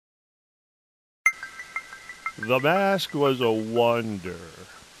The mask was a wonder.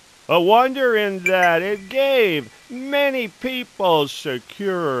 A wonder in that it gave many people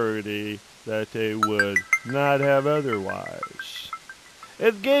security that they would not have otherwise.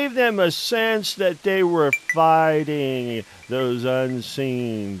 It gave them a sense that they were fighting those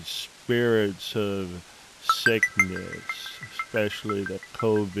unseen spirits of sickness, especially the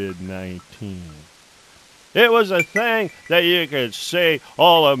COVID-19. It was a thing that you could see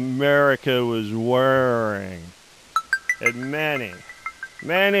all America was wearing. And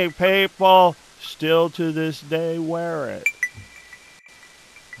many people still to this day wear it.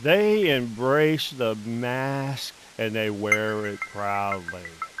 They embrace the mask and they wear it proudly.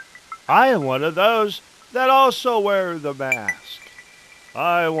 I am one of those that also wear the mask.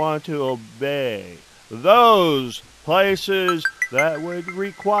 I want to obey those places that would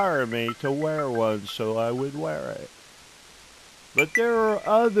require me to wear one, so I would wear it. But there are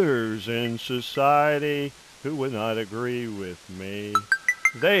others in society who would not agree with me.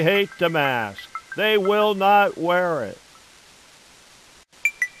 They hate the mask. They will not wear it.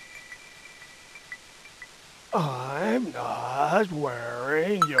 I'm not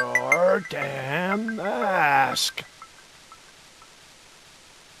wearing your damn mask.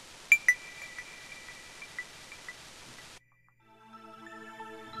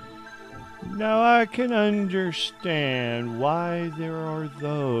 Now I can understand why there are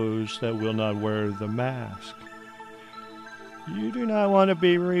those that will not wear the mask. You do not want to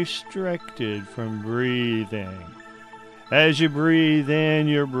be restricted from breathing. As you breathe in,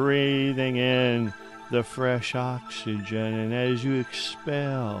 you're breathing in the fresh oxygen, and as you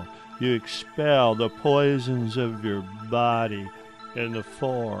expel the poisons of your body in the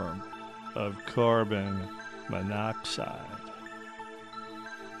form of carbon monoxide.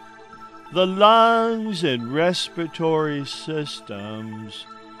 The lungs and respiratory systems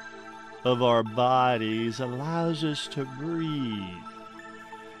of our bodies allows us to breathe.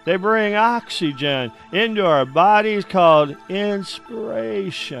 They bring oxygen into our bodies called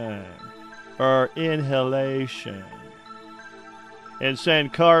inspiration or inhalation, and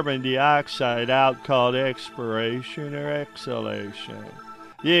send carbon dioxide out called expiration or exhalation.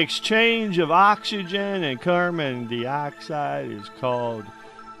 The exchange of oxygen and carbon dioxide is called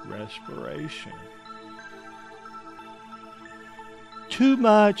respiration. Too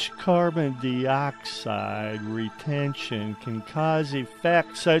much carbon dioxide retention can cause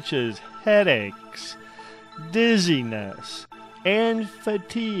effects such as headaches, dizziness, and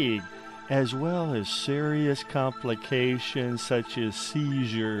fatigue, as well as serious complications such as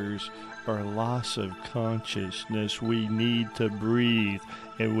seizures or loss of consciousness. We need to breathe,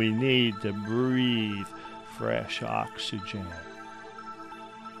 and we need to breathe fresh oxygen.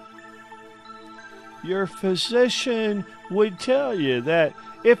 Your physician would tell you that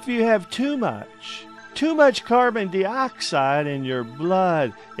if you have too much carbon dioxide in your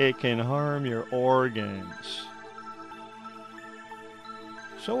blood, it can harm your organs.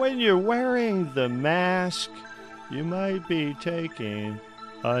 So when you're wearing the mask, you might be taking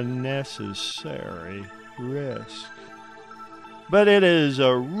unnecessary risk. But it is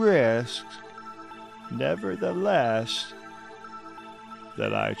a risk, nevertheless,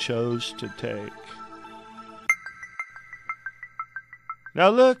 that I chose to take. Now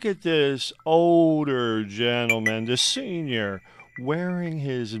look at this older gentleman, the senior, wearing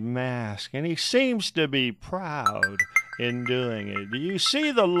his mask, and he seems to be proud in doing it. Do you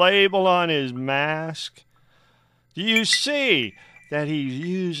see the label on his mask? Do you see that he's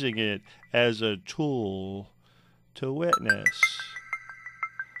using it as a tool to witness?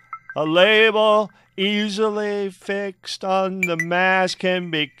 A label easily fixed on the mask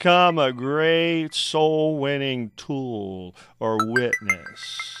can become a great soul-winning tool or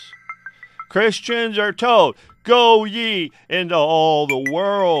witness. Christians are told, "Go ye into all the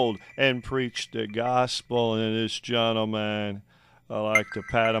world and preach the gospel." And this gentleman, I like to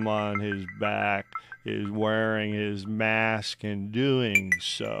pat him on his back, is wearing his mask and doing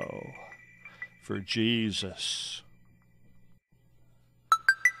so for Jesus.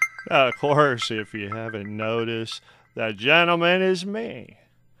 Now, of course, if you haven't noticed, that gentleman is me.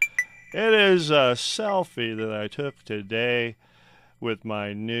 It is a selfie that I took today with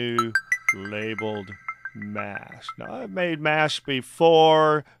my new labeled mask. Now, I've made masks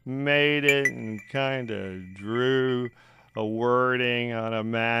before, made it and kind of drew a wording on a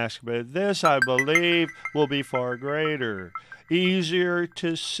mask, but this, I believe, will be far greater, easier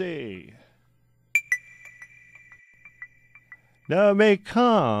to see. Now, it may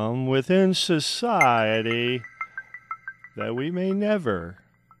come within society that we may never,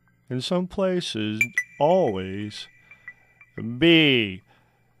 in some places, always be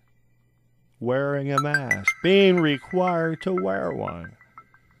wearing a mask, being required to wear one.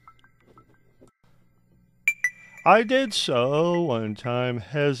 I did so one time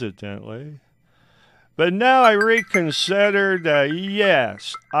hesitantly, but now I reconsidered that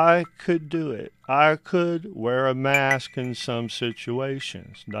yes, I could do it. I could wear a mask in some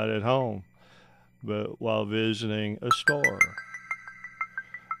situations, not at home, but while visiting a store,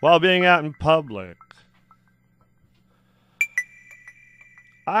 while being out in public.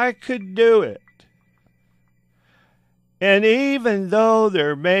 I could do it. And even though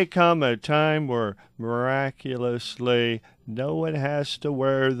there may come a time where miraculously no one has to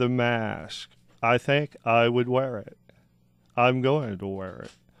wear the mask, I think I would wear it. I'm going to wear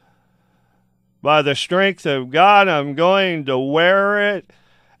it. By the strength of God, I'm going to wear it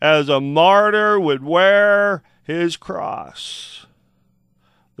as a martyr would wear his cross.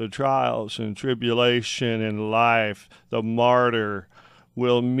 The trials and tribulation in life, the martyr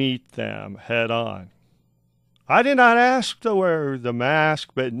will meet them head on. I did not ask to wear the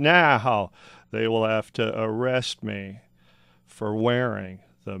mask, but now they will have to arrest me for wearing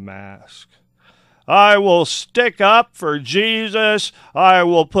the mask. I will stick up for Jesus. I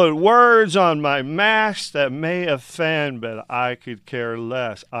will put words on my mask that may offend, but I could care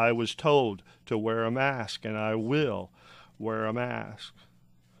less. I was told to wear a mask, and I will wear a mask.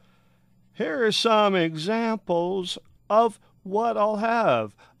 Here are some examples of what I'll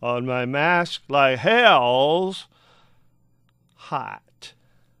have on my mask, like hell's hot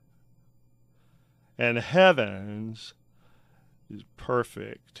and heaven's is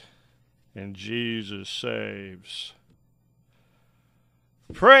perfect and Jesus saves.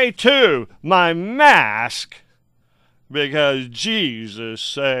 Pray to my mask because Jesus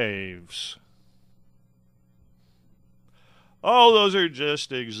saves. Oh, those are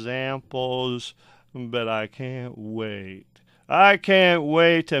just examples, but I can't wait. I can't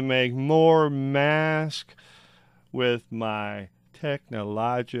wait to make more masks with my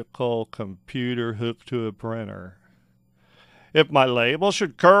technological computer hooked to a printer. If my label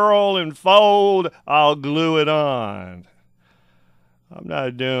should curl and fold, I'll glue it on. I'm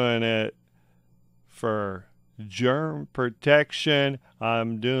not doing it for germ protection.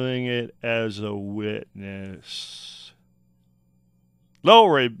 I'm doing it as a witness.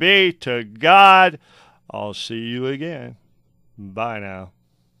 Glory be to God. I'll see you again. Bye now.